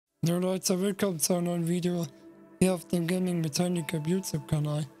Hallo Leute, willkommen zu einem neuen Video hier auf dem Gaming mit Handicap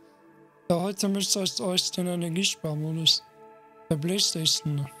YouTube-Kanal. Ja, heute möchte ich euch den Energiesparmodus der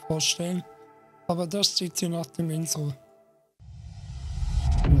PlayStation vorstellen, aber das seht ihr nach dem Intro.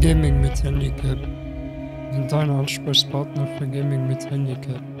 Gaming mit Handicap sind deine Ansprechpartner für Gaming mit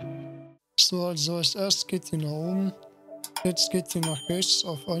Handicap. So, also als erstes geht ihr nach oben, jetzt geht ihr nach rechts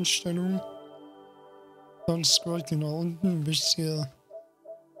auf Einstellungen, dann scrollt ihr nach unten, bis ihr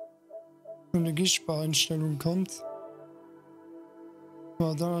Energiespareinstellung kommt.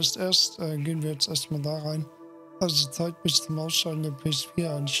 Ja, dann als erstes gehen wir jetzt erstmal da rein. Also Zeit bis zum Ausschalten der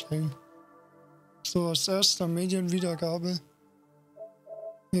PS4 einstellen. So, als erster Medienwiedergabe.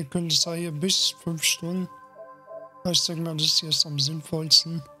 Ihr könnt es hier bis 5 Stunden. Ich denke mal, das hier ist am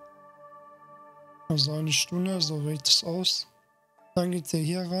sinnvollsten. Also 1 Stunde, so sieht es aus. Dann geht ihr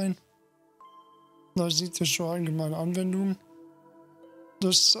hier rein. Da seht ihr schon allgemeine Anwendungen.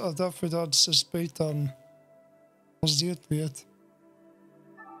 Das dafür, dass das Bild dann pausiert wird.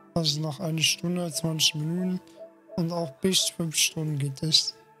 Also nach 1 Stunde, 20 Minuten und auch bis 5 Stunden geht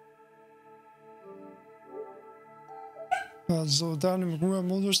es. Also dann im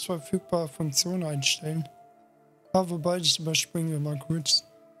Ruhemodus verfügbare Funktionen einstellen. Wobei, das überspringen wir mal kurz.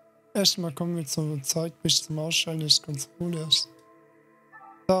 Erstmal kommen wir zur Zeit bis zum Ausschalten des Controllers.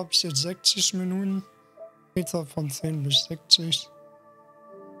 Da habe ich jetzt 60 Minuten, später von 10 bis 60.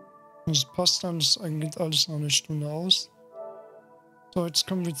 Das passt dann, das geht alles noch 1 Stunde aus. So, jetzt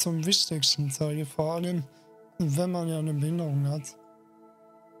kommen wir zum wichtigsten Teil, vor allem, wenn man ja eine Behinderung hat.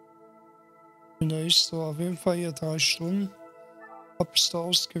 Und da ist so auf jeden Fall hier 3 Stunden. Hab ich da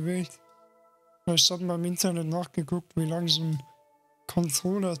ausgewählt. Ich habe mal im Internet nachgeguckt, wie lange so ein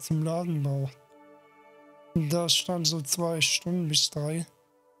Controller zum Laden braucht. Und da stand so 2 Stunden bis 3.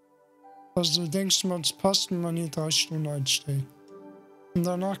 Also denkst du mal, es passt, wenn man hier 3 Stunden einstellt. Und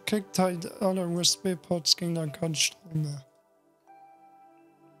danach kriegt halt alle USB-Ports, ging dann kein Strom mehr.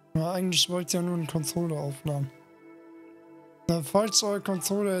 Ja, eigentlich wollt ihr ja nur einen Controller aufladen. Na, falls euer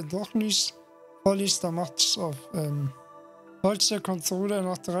Controller doch nicht voll ist, dann macht es auf. Falls der Controller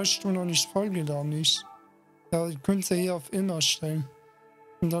nach 3 Stunden noch nicht vollgeladen ist, ja, könnt ihr hier auf immer stellen.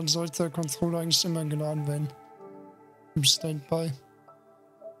 Und dann sollte der Controller eigentlich immer geladen werden. Im Standby.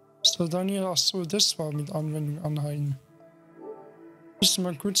 So, dann hier, achso, das war mit Anwendung anhalten. Müssen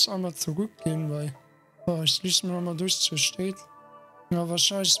wir kurz einmal zurückgehen, weil ich lese mir nochmal durch, was steht. Ja,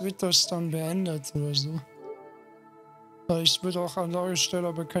 wahrscheinlich wird das dann beendet oder so. Weil ich würde auch an eurer Stelle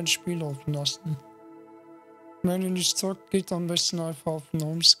aber kein Spiel laufen lassen. Wenn ihr nicht zockt, geht am besten einfach auf den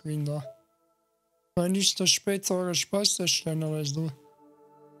Homescreen da. Weil nicht das später eure Speicherstellen oder so.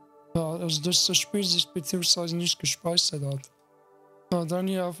 Ja, also dass das Spiel sich beziehungsweise nicht gespeichert hat. Ja, dann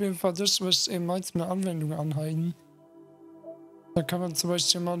hier auf jeden Fall das, was eben meint mit Anwendung anhalten. Da kann man zum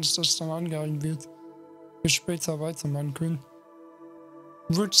Beispiel machen, dass das dann angehalten wird. Wir später weitermachen können.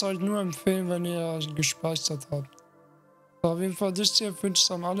 Würde es halt nur empfehlen, wenn ihr gespeichert habt. Aber auf jeden Fall das hier finde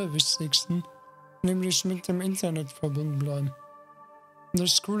ich am allerwichtigsten. Nämlich mit dem Internet verbunden bleiben.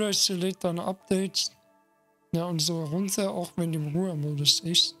 Das Coole ist, ihr lädt dann Updates. Ja, und so runter, auch wenn im Ruhemodus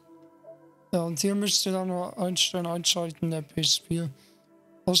ist. Ja, und hier müsst ihr dann noch einschalten der PS4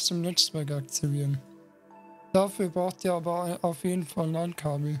 aus dem Netzwerk aktivieren. Dafür braucht ihr aber auf jeden Fall ein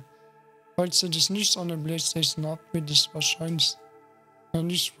LAN-Kabel. Falls ihr das nicht an der PlayStation habt, wird es wahrscheinlich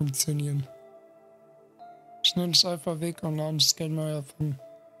nicht funktionieren. Ich nenne es einfach Weg On Lan, das kennt man ja vom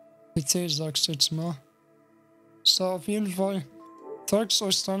PC, sag's jetzt mal. So, auf jeden Fall zeigt es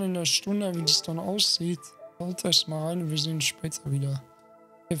euch dann in der Stunde, wie das dann aussieht. Haut euch mal rein und wir sehen uns später wieder.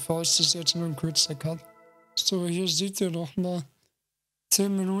 Bevor ist das jetzt nur ein kurzer Cut. So, hier seht ihr doch mal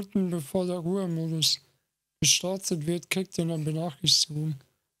 10 Minuten bevor der Ruhemodus gestartet wird, kriegt ihr eine Benachrichtigung.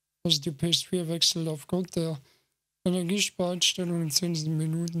 Also die PS4 wechselt aufgrund der Energiespareinstellung in 10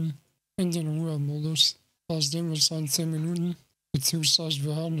 Minuten in den Ruhemodus. Außerdem wird es dann 10 Minuten, beziehungsweise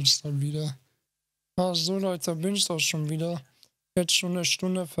wir hören uns dann wieder. So Leute, bin ich auch schon wieder. Jetzt schon 1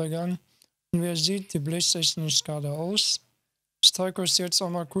 Stunde vergangen. Und wie ihr seht, die PlayStation ist gerade aus. Ich zeige euch jetzt auch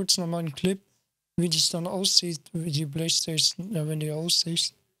mal kurz nochmal einen Clip, wie das dann aussieht, wie die PlayStation, ja, wenn die aus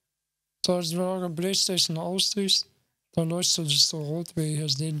ist. So, also wenn eure PlayStation aus ist, dann leuchtet es so rot, wie ihr hier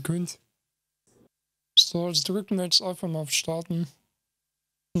sehen könnt. So, jetzt drücken wir jetzt einfach mal auf Starten.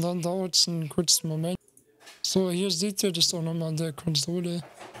 Und dann dauert es einen kurzen Moment. So, hier seht ihr das auch nochmal an der Konsole.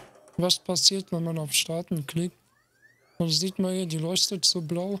 Was passiert, wenn man auf Starten klickt? Dann sieht man hier, die leuchtet so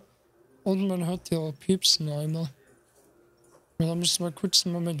blau. Und man hört ja auch Piepsen einmal. Und dann müssen wir kurz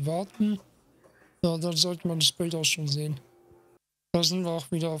einen Moment warten. Ja, dann sollte man das Bild auch schon sehen. Da sind wir auch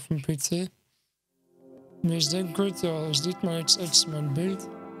wieder auf dem PC. Wie ihr sehen könnt, ja, sieht man jetzt mein Bild.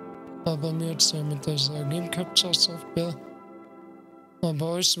 Aber mir jetzt mit dieser Game Capture Software. Aber bei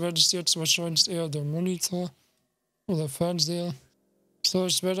euch wird es jetzt wahrscheinlich eher der Monitor oder Fernseher. So,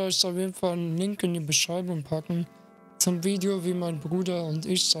 ich werde euch auf jeden Fall einen Link in die Beschreibung packen zum Video, wie mein Bruder und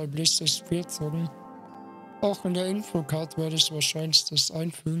ich seit PlayStation 4 zocken. Auch in der Infocard werde ich wahrscheinlich das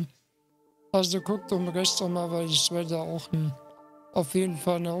einfügen. Also guckt rechts mal, weil ich werde auch auf jeden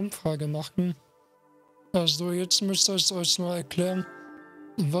Fall eine Umfrage machen. Also jetzt müsst ihr euch mal erklären,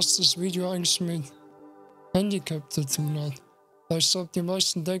 was das Video eigentlich mit Handicap zu tun hat. Weil ich glaube, die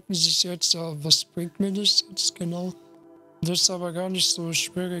meisten denken sich jetzt, ja, was bringt mir das jetzt genau? Das ist aber gar nicht so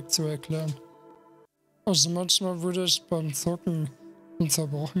schwierig zu erklären. Also manchmal wurde es beim Zocken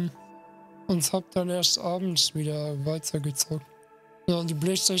unterbrochen und hab dann erst abends wieder weitergezockt. Ja, die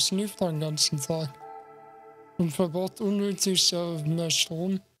Playstation lief dann den ganzen Tag und verbraucht unnötig mehr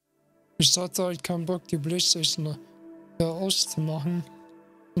Strom. Ich hatte halt keinen Bock, die Playstation auszumachen.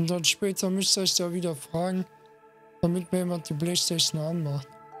 Und dann später müsste ich ja wieder fragen, damit mir jemand die Playstation anmacht.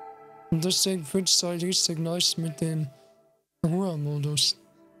 Und deswegen finde ich es halt richtig nice mit dem Ruhemodus.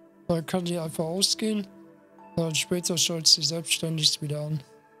 Da kann die einfach ausgehen, dann später schaltet sie selbstständig wieder an.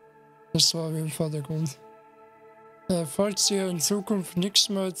 Das war auf jeden Fall der Grund. Falls ihr in Zukunft nichts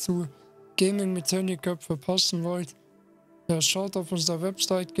mehr zu Gaming mit Handicap verpassen wollt, schaut auf unserer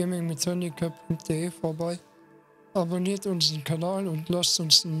Website gamingmithandicap.de vorbei, abonniert unseren Kanal und lasst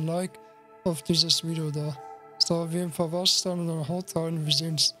uns ein Like auf dieses Video da. So, auf jeden Fall war's dann und haut rein, wir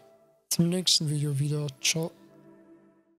sehen uns zum nächsten Video wieder. Ciao.